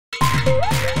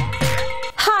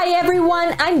Hi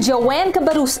everyone, I'm Joan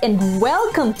Cabarrus and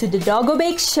welcome to the Doggo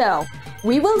Bake Show.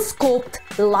 We will sculpt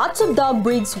lots of dog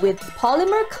breeds with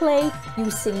polymer clay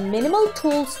using minimal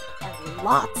tools and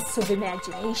lots of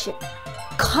imagination.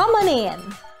 Come on in!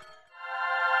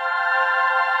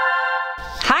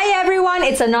 Hi everyone,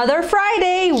 it's another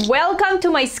Friday. Welcome to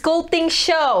my sculpting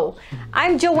show.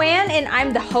 I'm Joanne and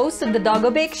I'm the host of the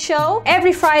Doggo Bake Show.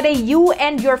 Every Friday, you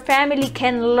and your family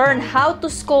can learn how to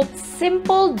sculpt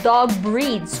simple dog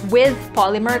breeds with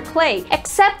polymer clay,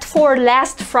 except for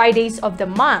last Fridays of the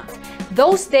month.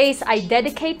 Those days, I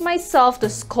dedicate myself to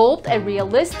sculpt a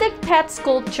realistic pet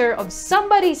sculpture of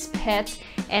somebody's pet,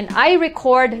 and I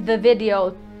record the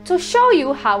video to show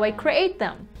you how I create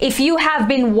them. If you have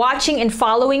been watching and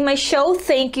following my show,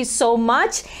 thank you so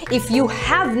much. If you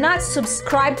have not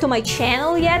subscribed to my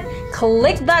channel yet,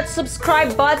 click that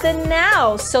subscribe button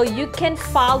now so you can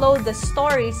follow the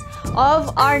stories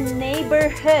of our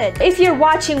neighborhood. If you're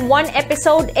watching one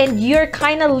episode and you're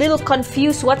kind of little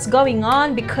confused what's going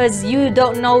on because you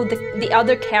don't know the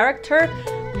other character,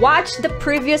 watch the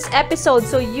previous episode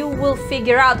so you will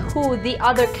figure out who the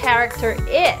other character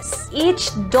is. Each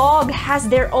dog has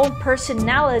their own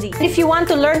personality. If you want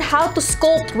to learn how to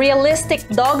sculpt realistic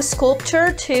dog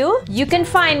sculpture too, you can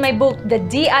find my book, The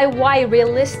DIY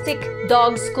Realistic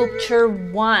Dog Sculpture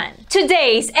 1.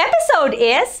 Today's episode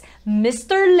is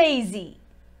Mr. Lazy,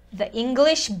 the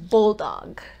English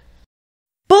Bulldog.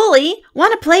 Bullie,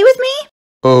 want to play with me?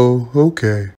 Oh,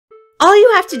 okay. All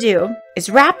you have to do is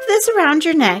wrap this around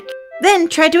your neck, then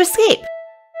try to escape.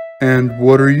 And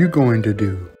what are you going to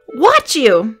do? Watch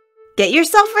you! Get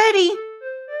yourself ready.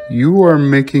 You are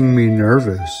making me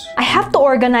nervous. I have to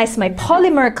organize my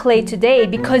polymer clay today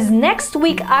because next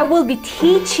week I will be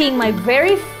teaching my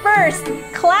very first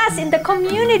class in the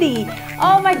community.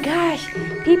 Oh my gosh,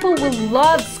 people will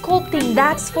love sculpting,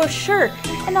 that's for sure.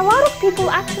 And a lot of people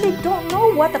actually don't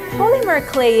know what a polymer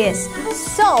clay is.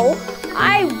 So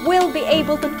I will be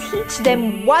able to teach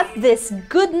them what this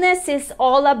goodness is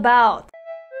all about.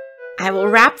 I will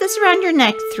wrap this around your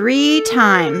neck 3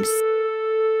 times.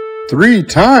 3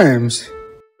 times?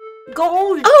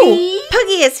 Goldie! Oh,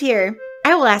 Puggy is here.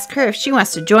 I will ask her if she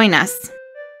wants to join us.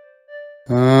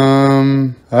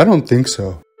 I don't think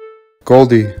so.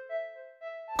 Goldie.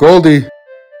 Goldie!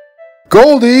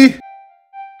 Goldie!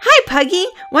 Hi, Puggy.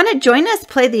 Want to join us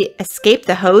play the Escape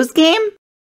the Hose game?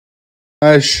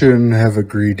 I shouldn't have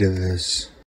agreed to this.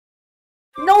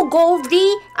 No,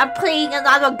 Goldie, I'm playing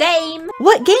another game.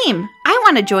 What game? I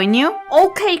want to join you.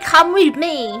 Okay, come with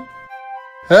me.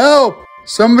 Help!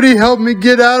 Somebody help me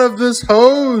get out of this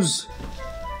hose!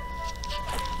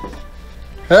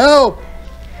 Help!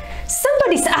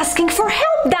 Somebody's asking for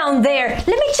help down there. Let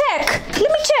me check.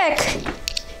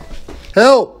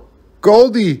 Help!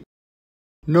 Goldie!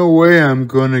 No way I'm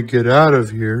gonna get out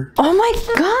of here. Oh my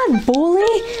God,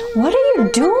 Bullie, what are you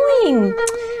doing?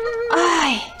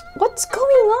 What's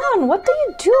going on? What do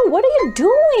you do? What are you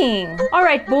doing? All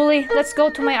right, Bullie, let's go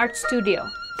to my art studio.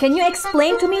 Can you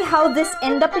explain to me how this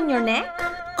ended up in your neck?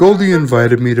 Goldie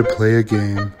invited me to play a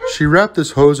game. She wrapped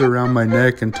this hose around my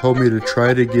neck and told me to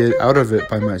try to get out of it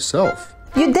by myself.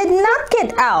 You did not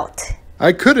get out.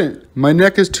 I couldn't. My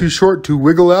neck is too short to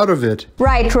wiggle out of it.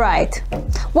 Right.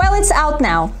 Well, it's out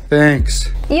now. Thanks.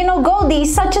 You know, Goldie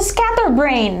is such a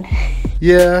scatterbrain.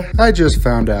 Yeah, I just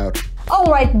found out. All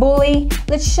right, Bullie,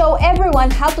 let's show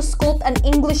everyone how to sculpt an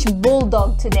English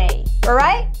Bulldog today. All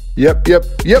right? Yep.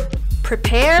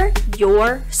 Prepare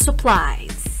your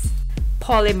supplies.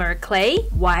 Polymer clay,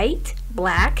 white,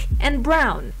 black, and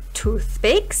brown.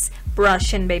 Toothpicks,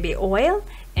 brush and baby oil,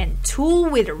 and tool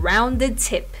with a rounded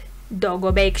tip.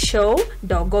 Doggo Bake Show,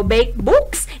 Doggo Bake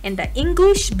books, and the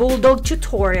English Bulldog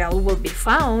tutorial will be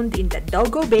found in the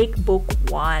Doggo Bake Book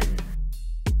 1.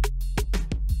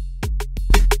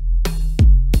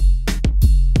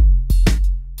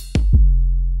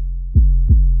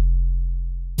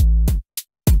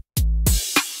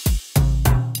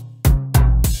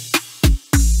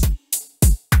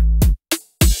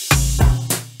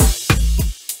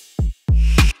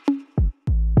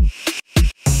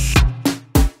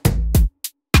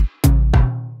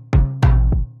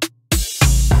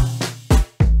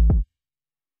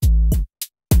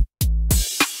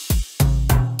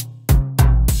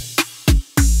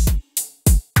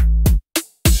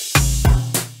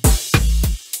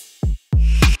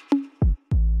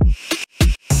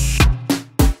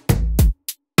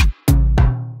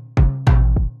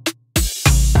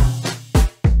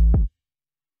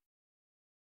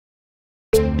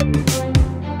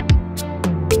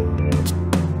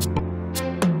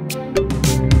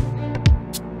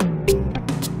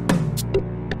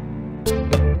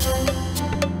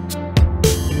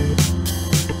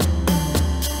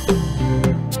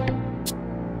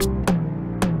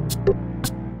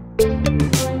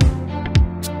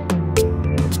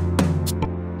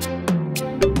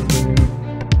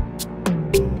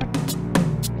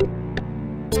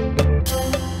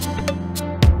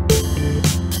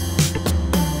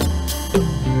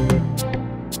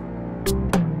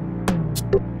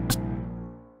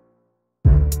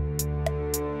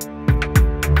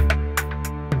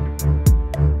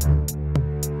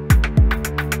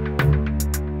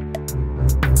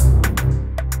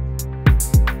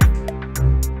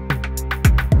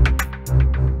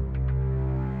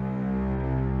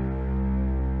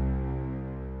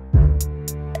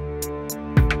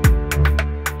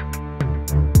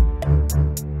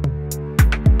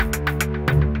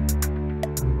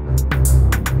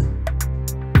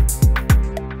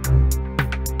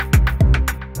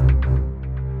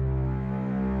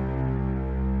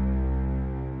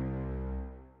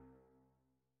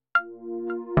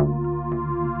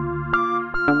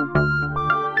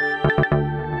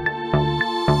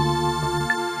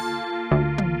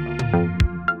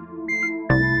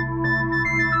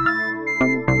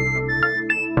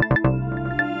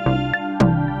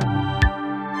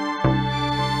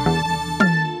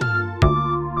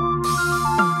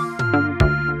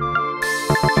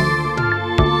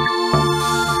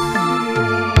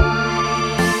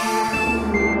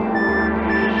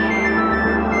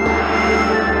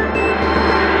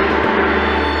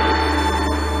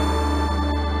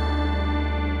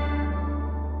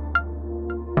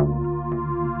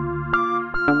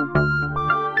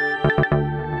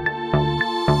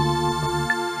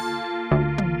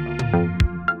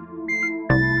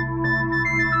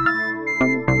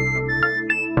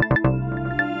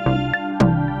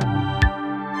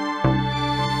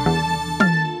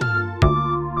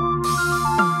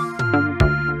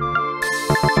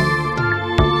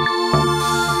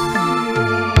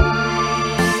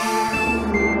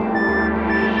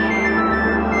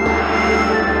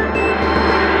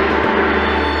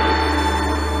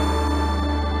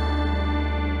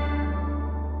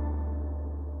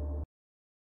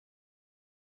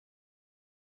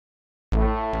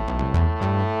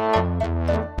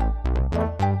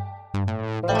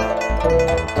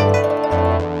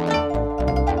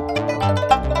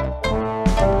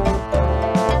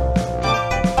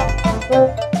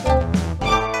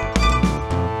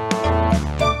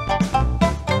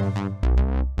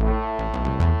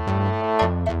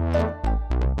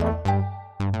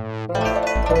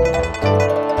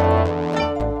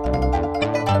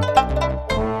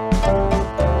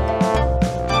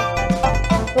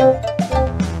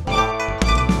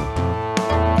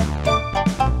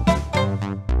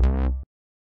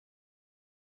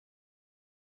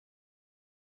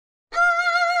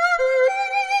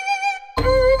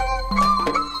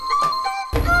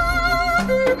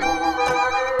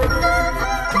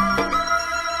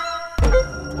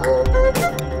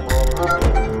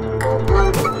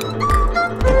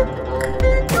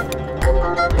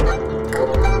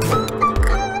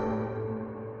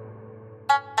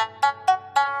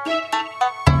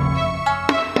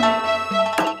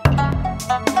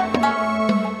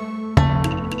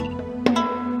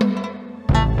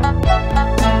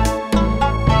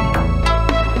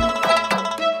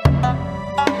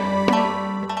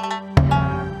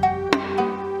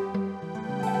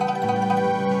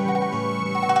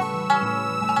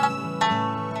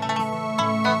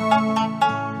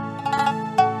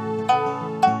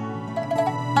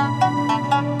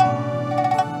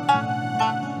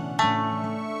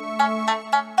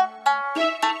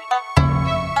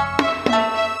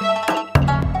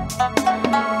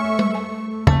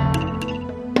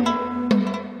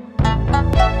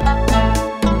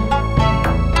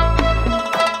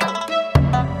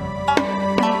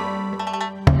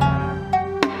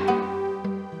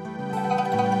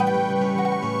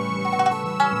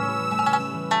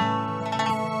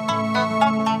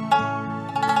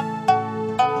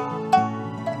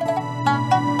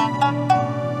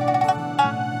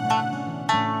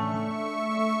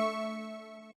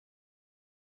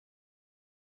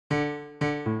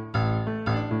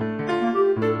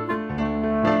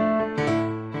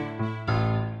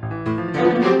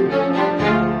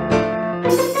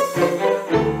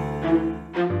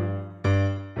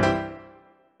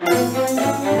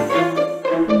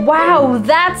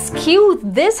 cute.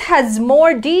 This has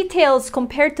more details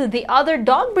compared to the other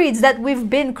dog breeds that we've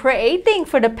been creating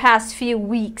for the past few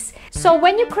weeks. So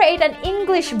when you create an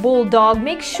English Bulldog,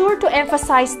 make sure to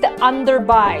emphasize the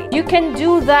underbite. You can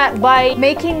do that by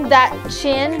making that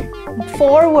chin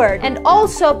forward and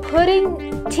also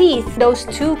putting teeth, those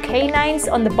two canines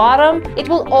on the bottom. It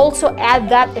will also add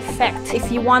that effect.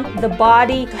 If you want the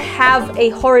body to have a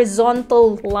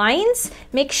horizontal lines,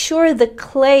 make sure the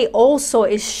clay also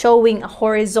is showing a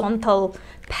horizontal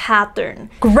pattern.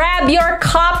 Grab your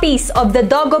copies of the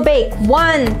Doggo Bake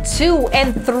 1, 2,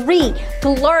 and 3 to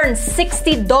learn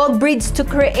 60 dog breeds to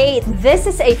create. This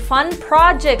is a fun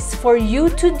project for you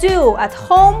to do at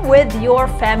home with your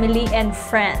family and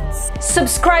friends.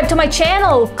 Subscribe to my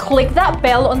channel. Click that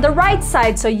bell on the right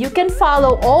side so you can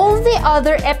follow all the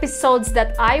other episodes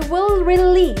that I will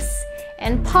release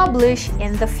and publish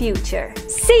in the future.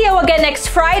 See you again next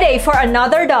Friday for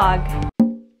another dog.